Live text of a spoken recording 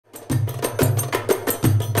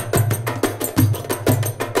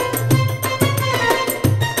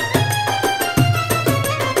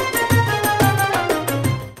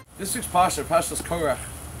Parsha, Parshas Korach,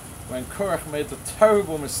 when Korach made the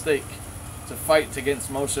terrible mistake to fight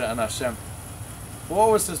against Moshe and Hashem.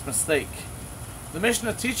 What was his mistake? The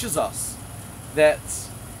Mishnah teaches us that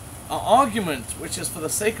an argument which is for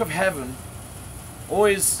the sake of heaven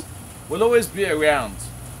will always be around,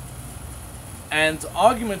 and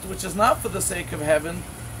argument which is not for the sake of heaven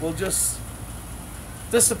will just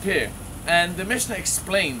disappear. And the Mishnah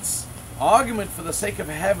explains, argument for the sake of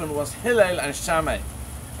heaven was Hillel and Shammai.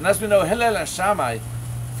 And as we know, Hillel and Shammai,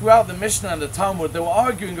 throughout the Mishnah and the Talmud, they were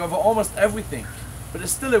arguing over almost everything. But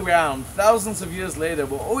it's still around. Thousands of years later,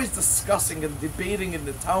 we're always discussing and debating in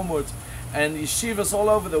the Talmud, and yeshivas all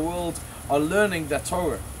over the world are learning the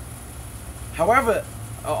Torah. However,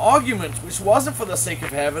 an argument which wasn't for the sake of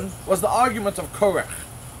heaven was the argument of Korach.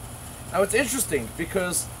 Now it's interesting,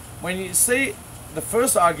 because when you say the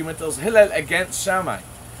first argument was Hillel against Shammai,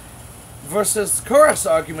 versus Korach's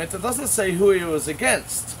argument, it doesn't say who he was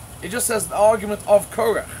against. It just says the argument of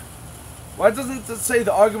Korach. Why doesn't it say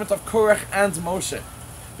the argument of Korach and Moshe?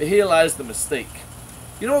 But here lies the mistake.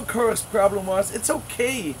 You know what Korach's problem was? It's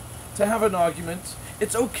okay to have an argument.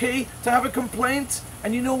 It's okay to have a complaint.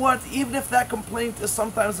 And you know what? Even if that complaint is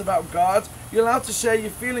sometimes about God, you're allowed to share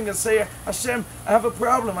your feeling and say, Hashem, I have a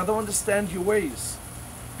problem. I don't understand your ways.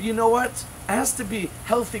 But you know what? It has to be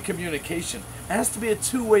healthy communication. It has to be a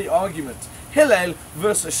two-way argument. Hillel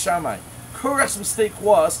versus Shammai. Korach's mistake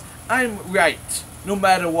was, I'm right, no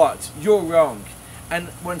matter what. You're wrong. And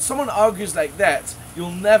when someone argues like that,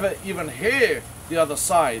 you'll never even hear the other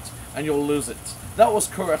side, and you'll lose it. That was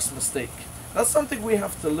Korach's mistake. That's something we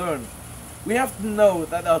have to learn. We have to know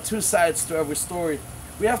that there are two sides to every story.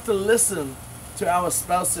 We have to listen to our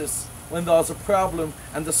spouses when there's a problem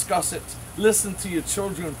and discuss it. Listen to your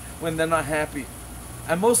children when they're not happy.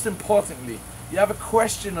 And most importantly, you have a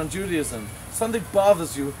question on Judaism, something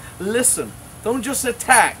bothers you, listen. Don't just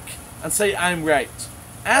attack and say, I'm right.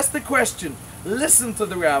 Ask the question, listen to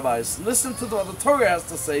the rabbis, listen to what the Torah has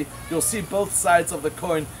to say. You'll see both sides of the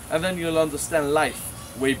coin, and then you'll understand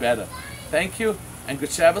life way better. Thank you, and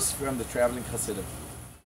good Shabbos from the Traveling Hasidim.